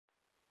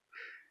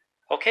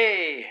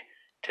Okay,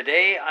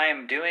 today I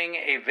am doing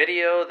a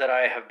video that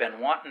I have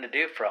been wanting to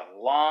do for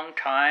a long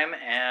time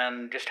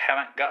and just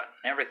haven't gotten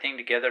everything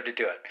together to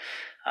do it.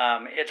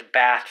 It's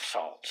bath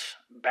salts.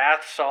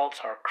 Bath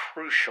salts are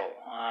crucial.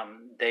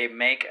 They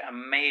make a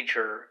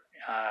major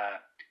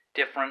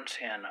difference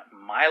in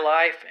my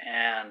life,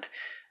 and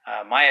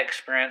my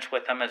experience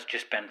with them has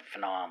just been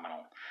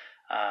phenomenal.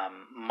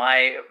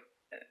 I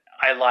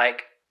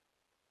like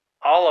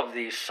all of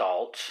these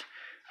salts.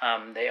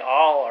 They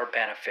all are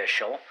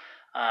beneficial.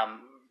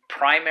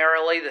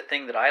 Primarily, the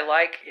thing that I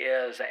like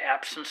is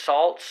Epsom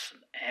salts,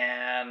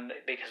 and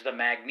because the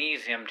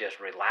magnesium just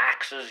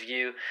relaxes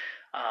you.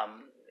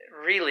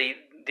 Really,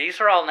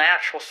 these are all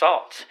natural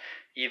salts.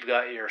 You've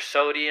got your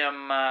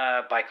sodium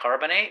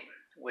bicarbonate,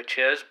 which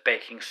is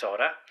baking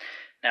soda.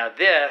 Now,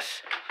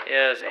 this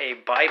is a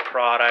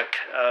byproduct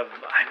of,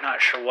 I'm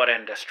not sure what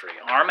industry.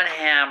 Arm &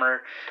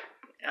 Hammer,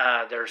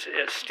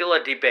 it's still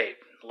a debate.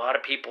 A lot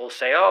of people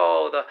say,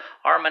 oh, the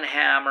Arm &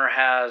 Hammer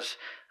has,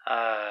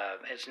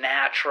 it's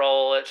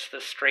natural, it's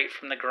straight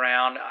from the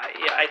ground.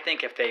 I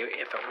think if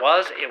it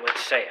was, it would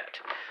say it.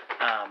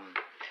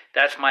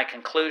 That's my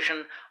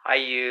conclusion. I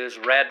use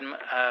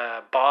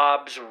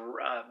Bob's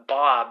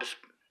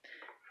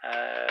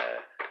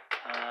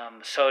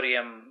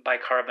sodium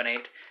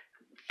bicarbonate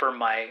for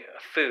my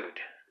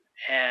food.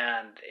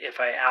 And if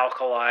I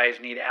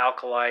need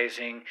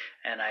alkalizing,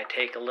 and I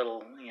take a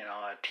little,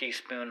 a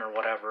teaspoon or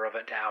whatever of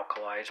it to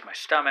alkalize my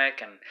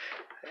stomach, and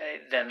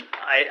then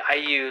I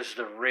use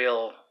the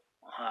real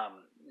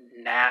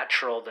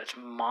natural that's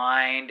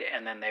mined,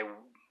 and then they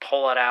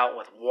pull it out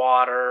with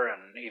water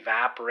and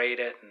evaporate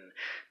it and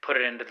put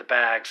it into the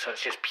bag, so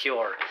it's just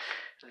pure.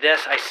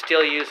 This I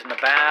still use in the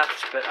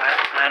baths, but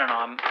I don't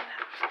know.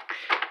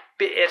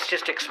 It's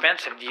just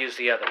expensive to use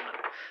the other one.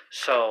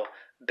 So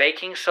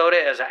baking soda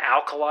is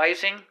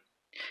alkalizing,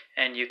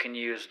 and you can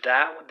use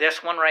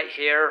this one right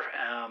here.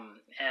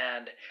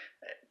 And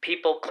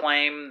people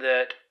claim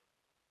that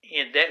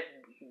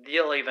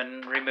you'll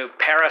even remove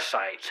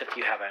parasites if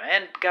you have them.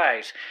 And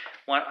guys,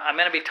 I'm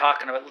going to be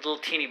talking a little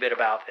teeny bit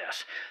about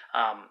this.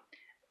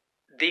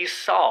 These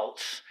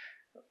salts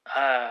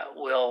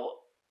will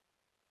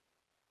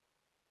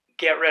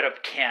get rid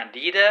of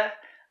candida,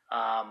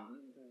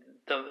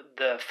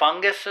 the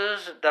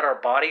funguses that our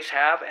bodies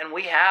have, and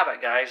we have it,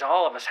 guys.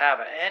 All of us have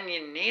it, and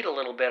you need a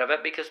little bit of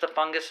it because the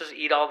funguses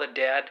eat all the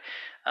dead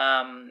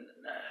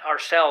our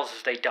cells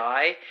as they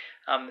die.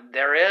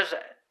 There is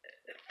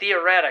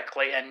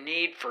theoretically a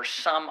need for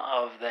some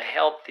of the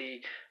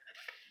healthy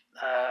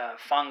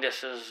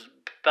funguses,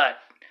 but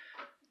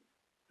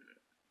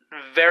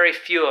very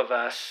few of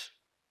us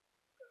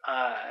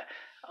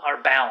are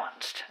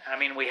balanced. I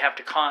mean, we have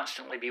to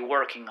constantly be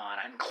working on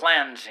it and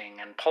cleansing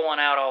and pulling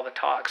out all the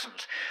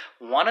toxins.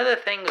 One of the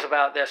things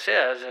about this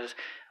is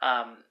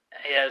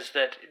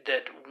that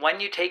when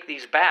you take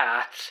these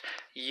baths,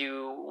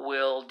 you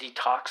will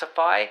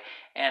detoxify,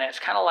 and it's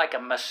kind of like a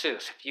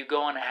masseuse. If you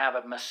go and have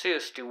a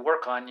masseuse do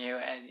work on you,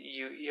 and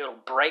you'll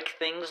break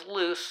things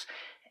loose,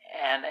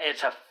 and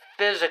it's a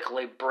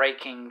physically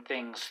breaking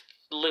things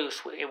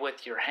loose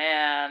with your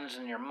hands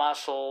and your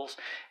muscles.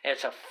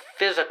 It's a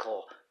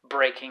physical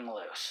breaking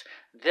loose.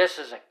 This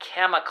is a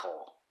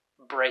chemical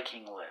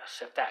breaking loose,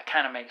 if that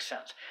kind of makes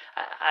sense.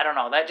 I don't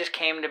know, that just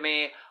came to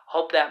me.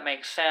 Hope that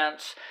makes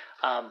sense.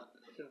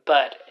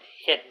 But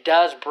it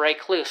does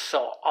break loose,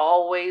 so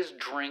always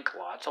drink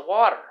lots of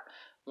water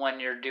when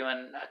you're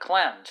doing a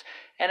cleanse.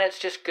 And it's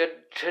just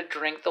good to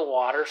drink the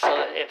water so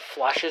that it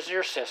flushes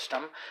your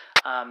system.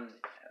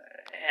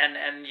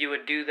 And you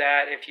would do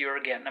that if you were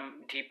getting a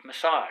deep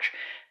massage.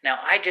 Now,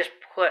 I just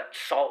put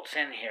salts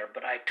in here,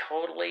 but I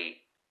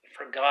totally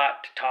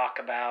forgot to talk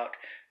about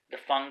the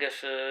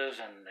funguses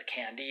and the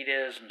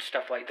candidas and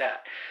stuff like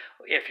that.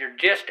 If you're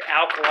just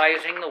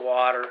alkalizing the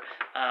water,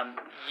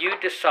 you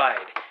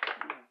decide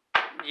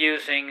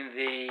using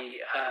the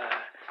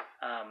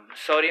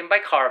sodium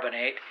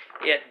bicarbonate.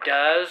 It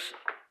does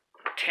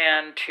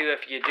tend to,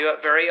 if you do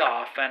it very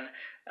often,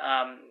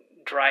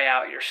 dry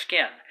out your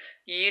skin.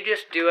 You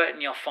just do it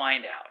and you'll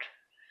find out.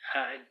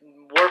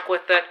 Work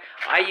with it.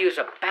 I use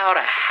about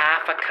a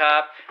half a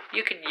cup.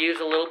 You could use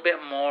a little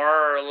bit more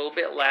or a little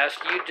bit less.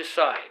 You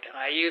decide.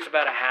 I use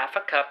about a half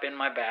a cup in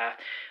my bath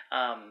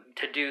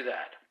to do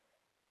that.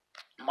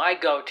 My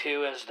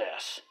go-to is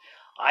this.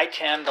 I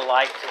tend to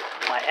like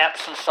my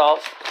Epsom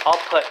salts.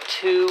 I'll put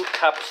 2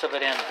 cups of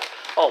it in there.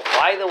 Oh,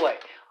 by the way,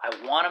 I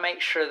want to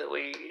make sure that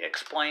we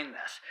explain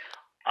this.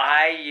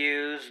 I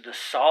use the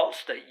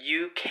salts that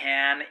you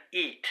can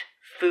eat,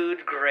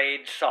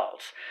 food-grade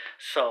salts.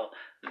 So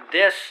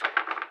this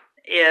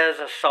is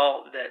a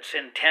salt that's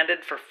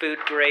intended for food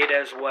grade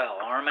as well,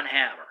 Arm &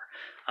 Hammer.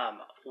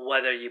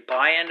 Whether you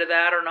buy into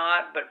that or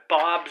not, but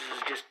Bob's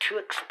is just too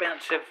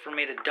expensive for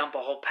me to dump a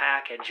whole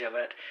package of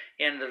it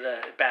into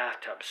the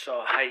bathtub.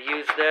 So I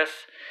use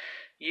this.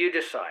 You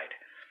decide.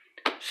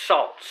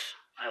 Salts.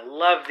 I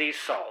love these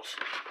salts.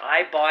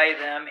 I buy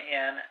them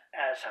in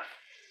as a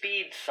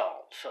feed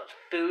salt. So it's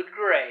food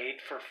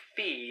grade for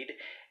feed,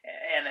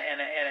 and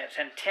it's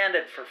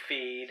intended for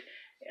feed,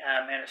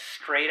 and it's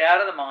straight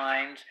out of the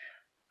mines.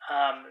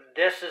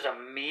 This is a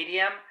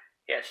medium.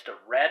 It's the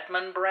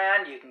Redmond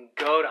brand. You can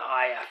go to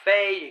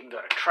IFA, you can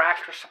go to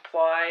Tractor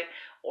Supply,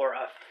 or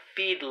a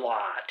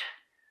feedlot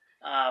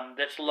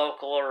that's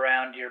local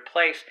around your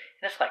place.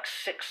 And it's like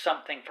 $6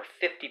 something for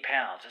 50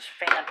 pounds. It's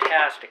a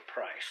fantastic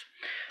price.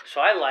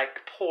 So I like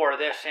to pour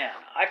this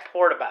in. I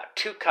poured about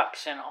 2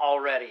 cups in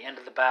already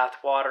into the bath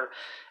water,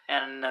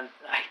 and then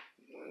I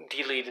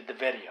deleted the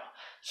video.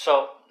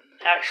 So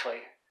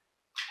actually,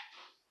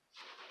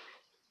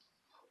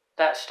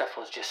 that stuff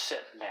was just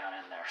sitting down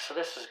in there. So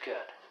this is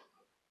good.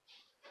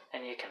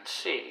 And you can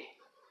see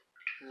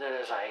that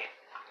as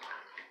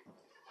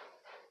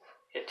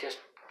it just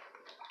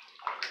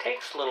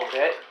takes a little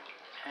bit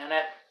and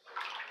it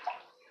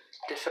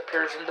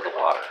disappears into the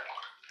water.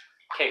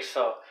 Okay,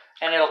 so,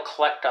 and it'll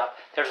collect up.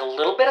 There's a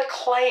little bit of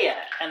clay in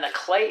it, and the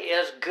clay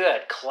is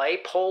good. Clay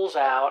pulls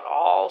out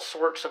all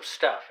sorts of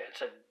stuff.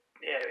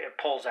 It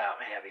pulls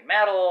out heavy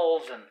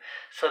metals, and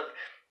so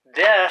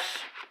this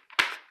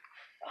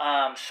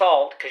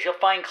salt, because you'll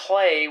find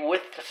clay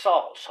with the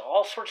salt, so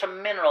all sorts of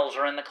minerals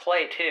are in the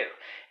clay too,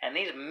 and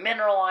these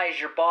mineralize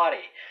your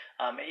body.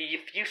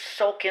 If you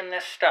soak in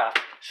this stuff,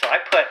 so I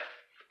put,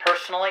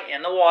 personally,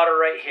 in the water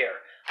right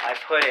here, I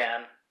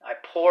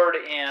poured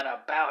in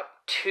about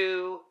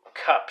 2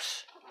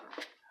 cups,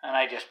 and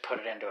I just put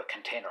it into a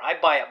container. I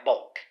buy it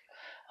bulk.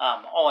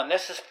 And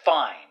this is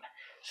fine.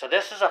 So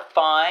this is a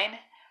fine,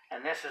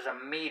 and this is a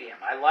medium.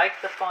 I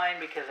like the fine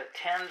because it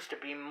tends to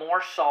be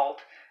more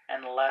salt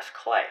and less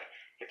clay.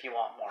 If you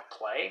want more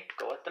clay,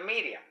 go with the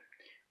medium.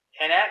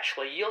 And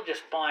actually, you'll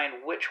just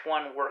find which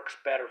one works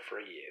better for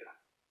you.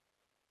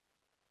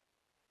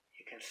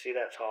 You can see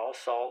that's all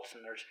salts,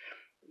 and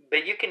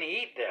but you can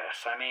eat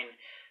this. I mean,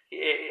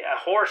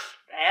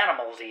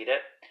 animals eat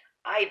it.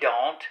 I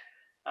don't.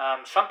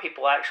 Some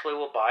people actually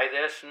will buy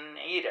this and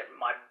eat it.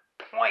 My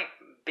point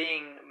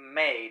being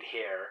made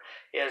here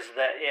is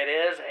that it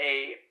is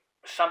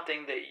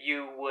something that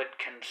you would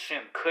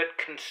consume, could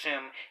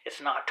consume.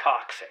 It's not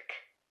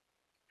toxic.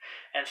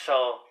 And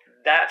so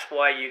that's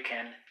why you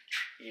can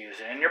use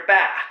it in your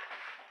bath.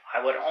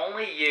 I would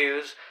only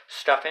use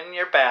stuff in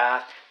your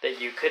bath that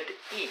you could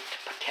eat,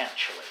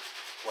 potentially.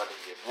 Whether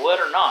you would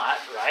or not,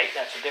 right?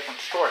 That's a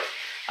different story.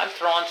 I'm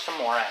throwing some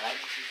more in it.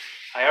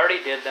 I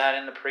already did that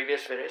in the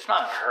previous video. It's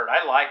not going to hurt.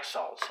 I like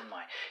salts in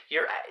my...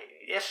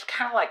 It's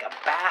kind of like a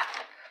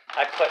bath.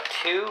 I put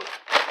 2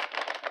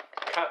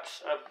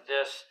 cups of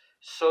this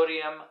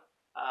sodium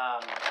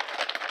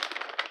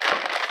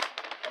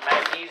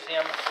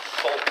magnesium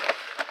sulfate.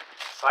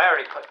 So I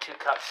already put 2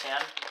 cups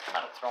in. I'm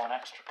going to throw an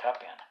extra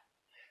cup in.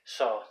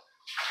 So,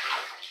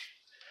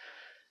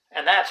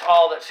 and that's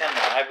all that's in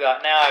there. I've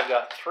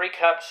got 3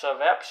 cups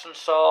of Epsom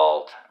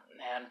salt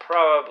and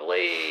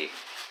probably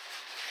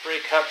 3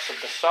 cups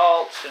of the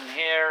salts in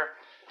here.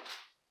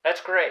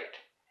 That's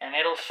great, and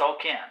it'll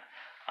soak in.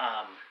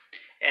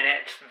 And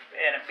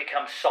it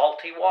becomes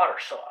salty water.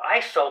 So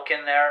I soak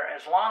in there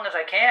as long as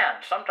I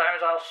can.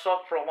 Sometimes I'll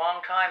soak for a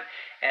long time.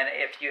 And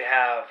if you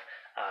have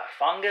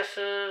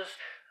funguses,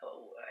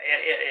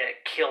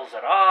 it kills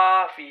it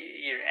off.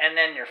 And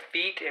then your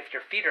feet, if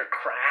your feet are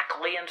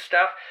crackly and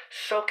stuff,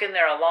 soak in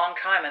there a long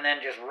time and then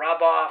just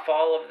rub off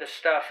all of the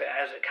stuff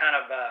as it kind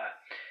of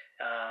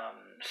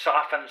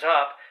softens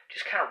up.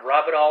 Just kind of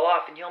rub it all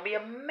off, and you'll be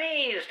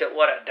amazed at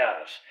what it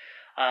does.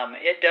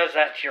 It does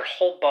that to your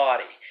whole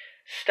body.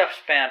 Stuff's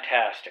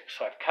fantastic.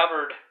 So I've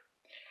covered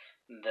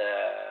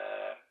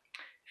the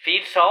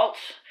feed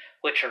salts,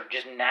 which are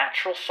just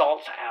natural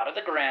salts out of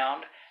the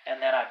ground,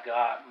 and then I've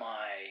got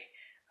my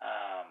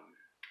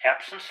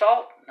Epsom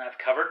salt, and I've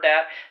covered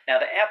that. Now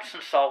the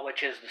Epsom salt,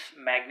 which is this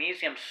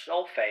magnesium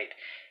sulfate,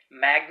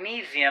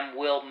 magnesium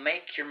will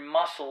make your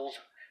muscles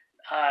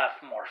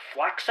more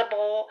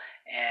flexible,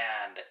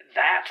 and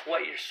that's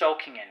what you're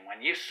soaking in.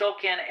 When you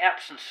soak in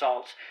Epsom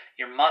salts,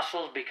 your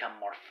muscles become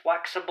more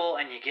flexible,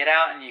 and you get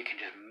out and you can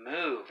just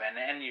move,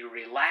 and you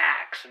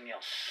relax, and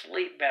you'll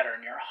sleep better,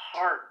 and your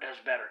heart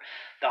does better.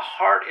 The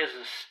heart is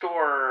the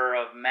storer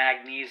of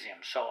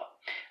magnesium. So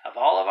of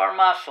all of our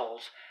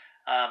muscles,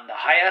 the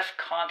highest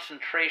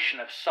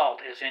concentration of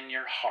salt is in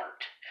your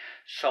heart.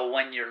 So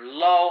when you're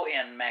low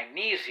in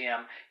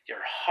magnesium,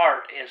 your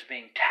heart is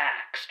being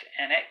taxed,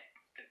 and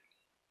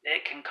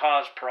it can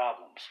cause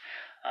problems.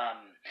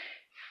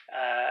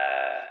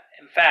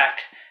 In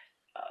fact,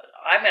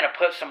 I'm going to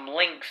put some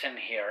links in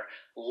here.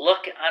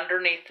 Look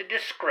underneath the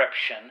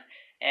description.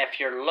 If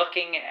you're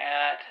looking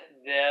at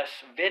this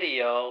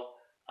video,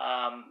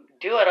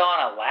 do it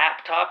on a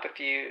laptop. If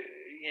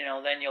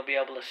then you'll be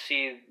able to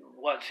see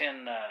what's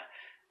in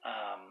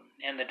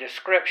the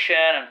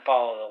description and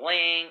follow the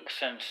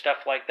links and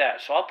stuff like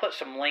that. So I'll put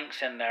some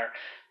links in there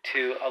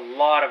to a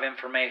lot of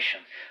information.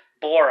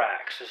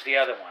 Borax is the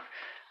other one.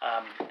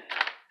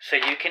 So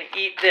you can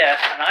eat this,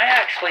 and I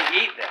actually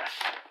eat this.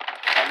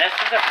 And this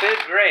is a food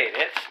grade.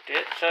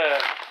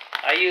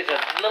 I use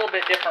a little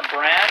bit different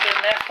brand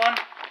in this one,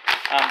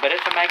 but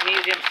it's a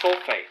magnesium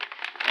sulfate.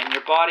 and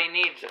your body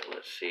needs it.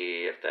 Let's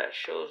see if that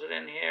shows it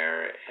in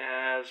here. It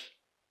has,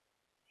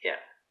 yeah,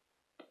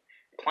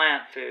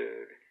 plant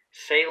food,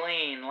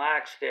 saline,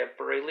 laxative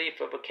for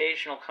relief of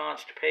occasional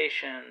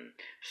constipation,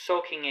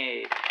 soaking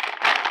aid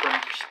from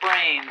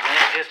sprains, and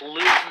it just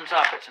loosens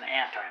up. It's an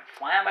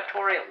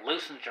anti-inflammatory. It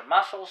loosens your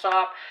muscles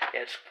up.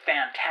 It's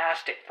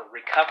fantastic for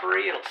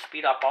recovery. It'll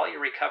speed up all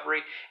your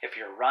recovery if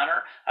you're a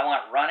runner. I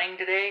went running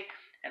today,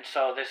 and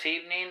so this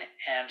evening,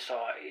 and so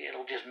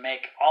it'll just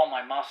make all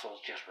my muscles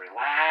just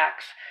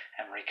relax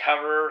and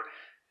recover.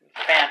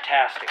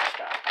 Fantastic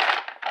stuff.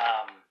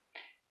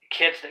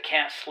 Kids that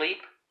can't sleep,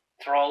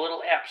 throw a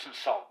little Epsom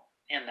salt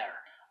in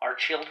there. Our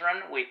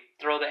children, we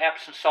throw the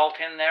Epsom salt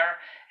in there,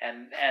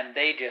 and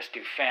they just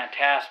do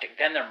fantastic.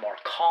 Then they're more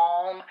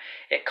calm.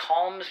 It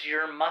calms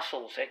your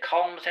muscles. It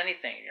calms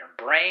anything. Your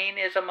brain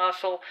is a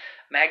muscle.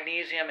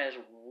 Magnesium is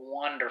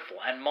wonderful,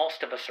 and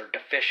most of us are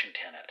deficient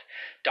in it.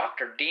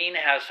 Dr. Dean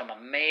has some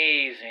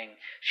amazing,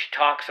 she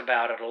talks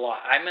about it a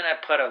lot. I'm going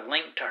to put a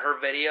link to her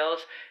videos,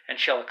 and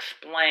she'll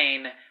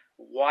explain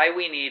why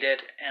we need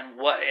it and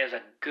what is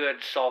a good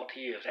salt to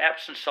use.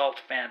 Epsom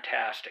salt's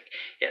fantastic.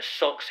 It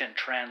soaks in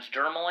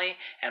transdermally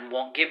and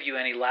won't give you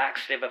any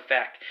laxative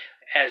effect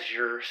as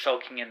you're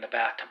soaking in the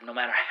bathtub. No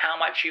matter how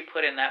much you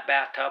put in that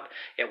bathtub,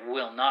 it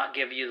will not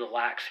give you the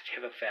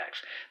laxative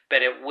effects,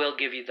 but it will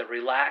give you the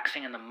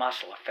relaxing and the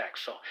muscle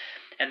effects. So,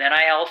 and then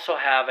I also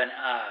have an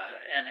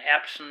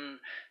Epsom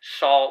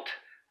salt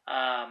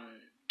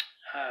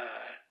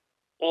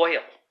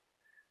oil.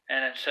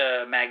 And it's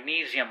a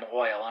magnesium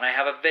oil, and I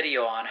have a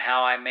video on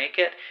how I make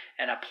it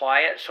and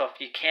apply it. So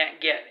if you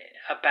can't get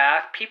a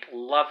bath,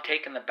 people love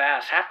taking the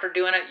baths. After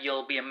doing it,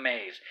 you'll be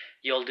amazed.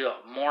 You'll do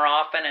it more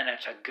often, and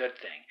it's a good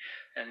thing.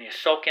 And you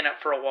soak in it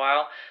for a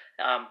while.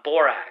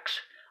 Borax.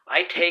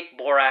 I take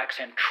borax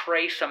in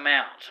trace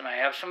amounts, and I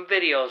have some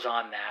videos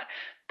on that.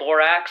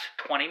 Borax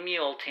 20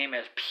 Mule Team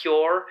is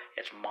pure.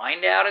 It's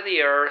mined out of the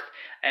earth,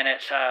 and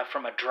it's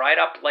from a dried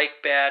up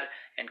lake bed.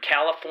 And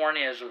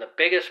California is the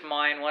biggest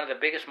mine, one of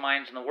the biggest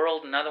mines in the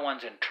world. Another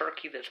one's in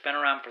Turkey that's been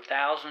around for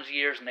thousands of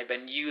years, and they've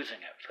been using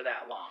it for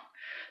that long,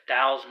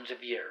 thousands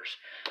of years.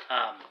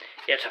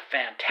 It's a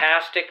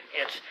fantastic,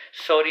 it's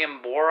sodium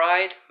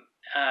borate,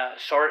 and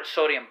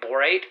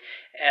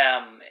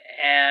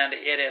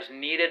it is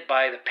needed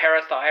by the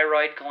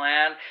parathyroid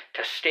gland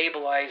to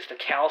stabilize the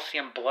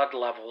calcium blood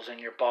levels in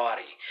your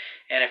body.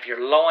 And if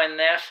you're low in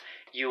this,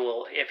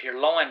 if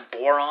you're low in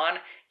boron,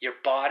 your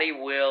body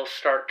will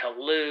start to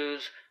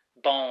lose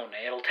bone.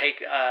 It'll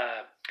take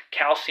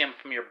calcium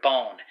from your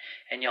bone,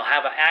 and you'll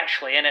have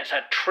and it's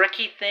a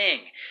tricky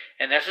thing,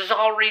 and this is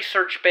all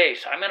research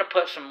based. I'm going to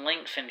put some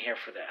links in here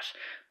for this,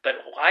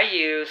 but I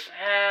use,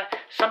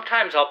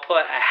 sometimes I'll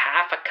put a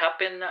half a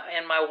cup in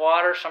my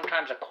water,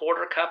 sometimes a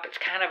quarter cup. It's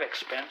kind of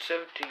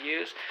expensive to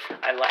use.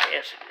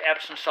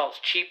 Epsom salt's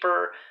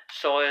cheaper,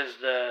 so is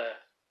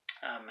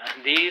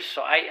these,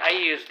 so I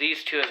use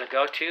these two as a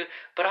go-to,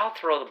 but I'll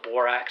throw the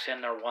borax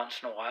in there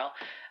once in a while.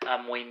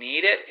 We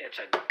need it. It's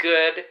a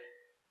good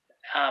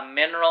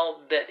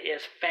mineral that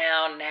is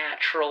found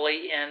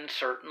naturally in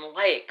certain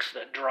lakes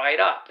that dried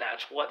up.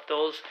 That's what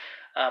those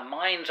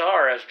mines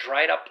are, as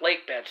dried up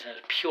lake beds, and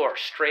it's pure,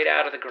 straight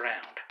out of the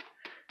ground.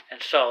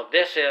 And so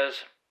this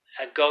is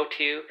a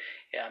go-to.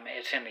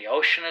 It's in the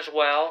ocean as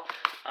well.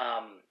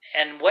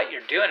 And what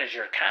you're doing is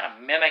you're kind of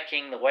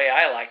mimicking the way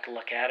I like to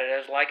look at it,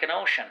 as like an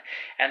ocean.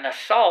 And the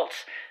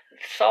salts,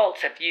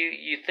 if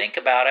you think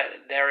about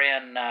it, they're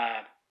in,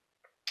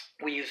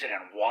 we use it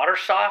in water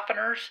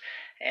softeners,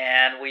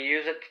 and we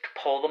use it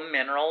to pull the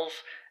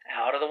minerals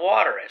out of the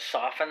water. It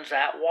softens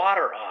that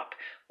water up.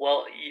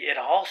 Well, it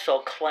also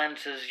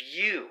cleanses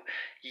you.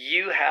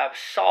 You have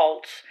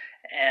salts,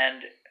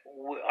 and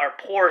our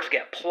pores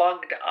get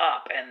plugged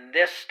up, and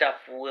this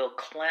stuff will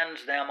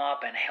cleanse them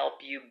up and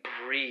help you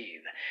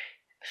breathe.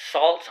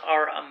 Salts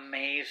are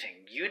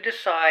amazing. You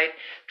decide,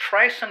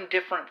 try some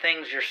different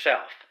things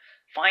yourself.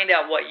 Find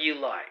out what you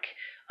like.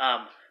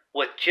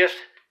 With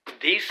just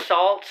these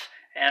salts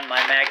and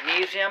my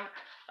magnesium,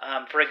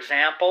 for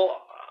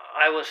example,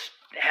 I was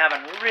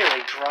having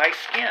really dry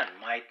skin.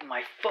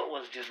 My foot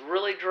was just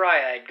really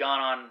dry. I had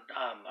gone on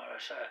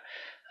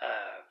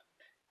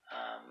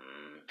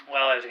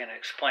well, I was going to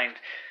explain.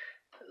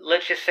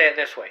 Let's just say it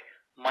this way.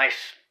 My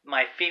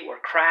feet were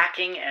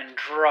cracking and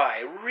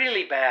dry,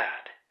 really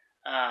bad.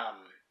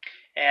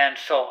 And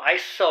so I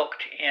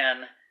soaked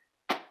in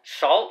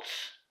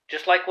salts,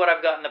 just like what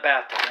I've got in the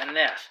bathtub, and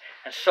this,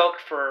 and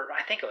soaked for,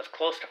 I think it was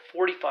close to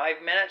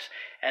 45 minutes,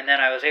 and then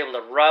I was able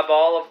to rub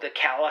all of the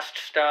calloused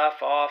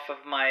stuff off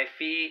of my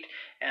feet,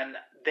 and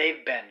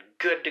they've been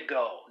good to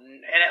go.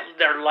 And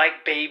they're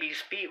like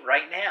baby's feet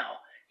right now,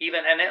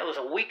 and it was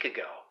a week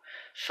ago.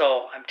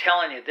 So I'm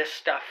telling you, this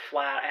stuff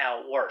flat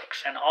out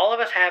works. And all of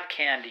us have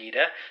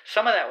candida.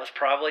 Some of that was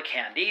probably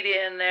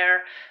candida in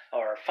there,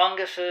 or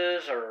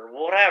funguses, or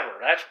whatever.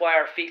 That's why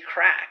our feet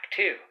crack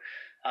too.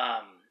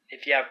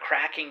 If you have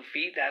cracking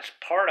feet, that's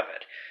part of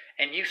it.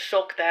 And you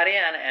soak that in,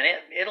 and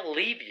it'll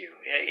leave you.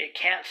 It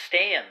can't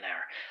stay in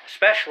there.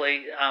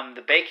 Especially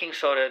the baking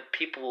soda,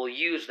 people will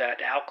use that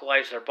to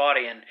alkalize their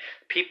body. And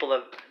people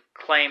have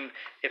claimed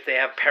if they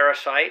have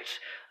parasites,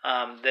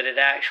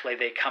 that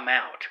they come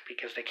out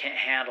because they can't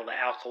handle the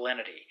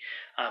alkalinity.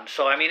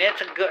 So I mean,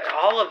 it's a good.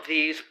 All of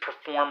these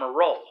perform a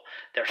role.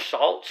 They're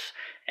salts,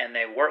 and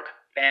they work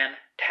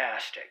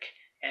fantastic.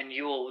 And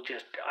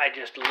I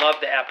just love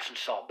the Epsom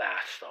salt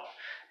baths though,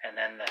 and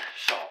then the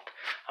salt.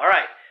 All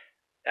right.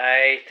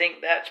 I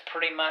think that's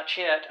pretty much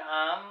it.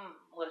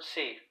 Let's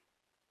see.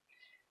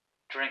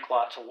 Drink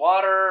lots of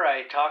water.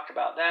 I talked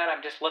about that.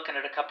 I'm just looking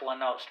at a couple of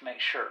notes to make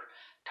sure.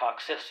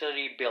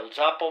 Toxicity builds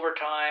up over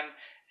time,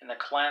 and the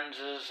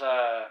cleanses.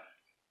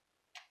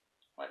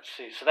 Let's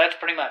see. So that's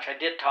pretty much. I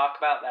did talk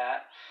about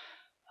that.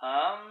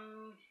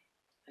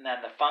 And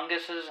then the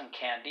funguses and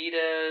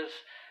candidas.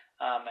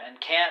 And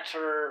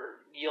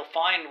cancer, you'll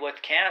find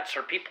with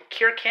cancer, people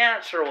cure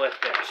cancer with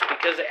this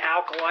because it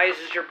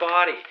alkalizes your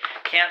body.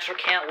 Cancer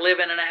can't live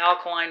in an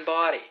alkaline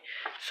body.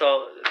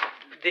 So,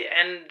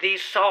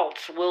 these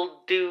salts will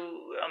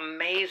do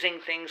amazing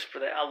things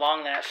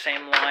along that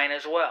same line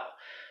as well.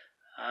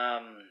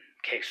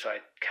 Okay, so I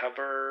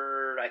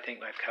think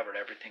I've covered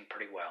everything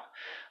pretty well.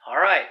 All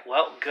right,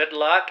 well, good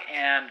luck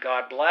and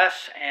God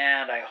bless,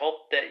 and I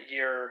hope that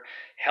your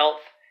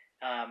health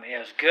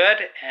is good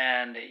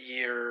and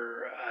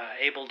you're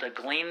able to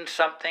glean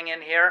something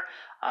in here.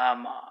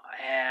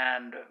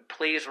 And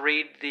please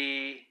read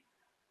the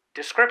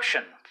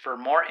description for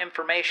more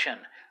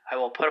information. I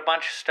will put a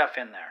bunch of stuff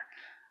in there.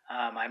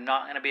 I'm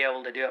not going to be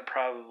able to do it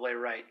probably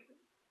right.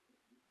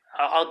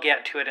 I'll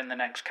get to it in the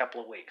next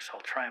couple of weeks.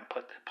 I'll try and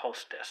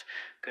post this.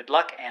 Good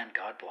luck and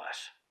God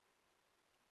bless.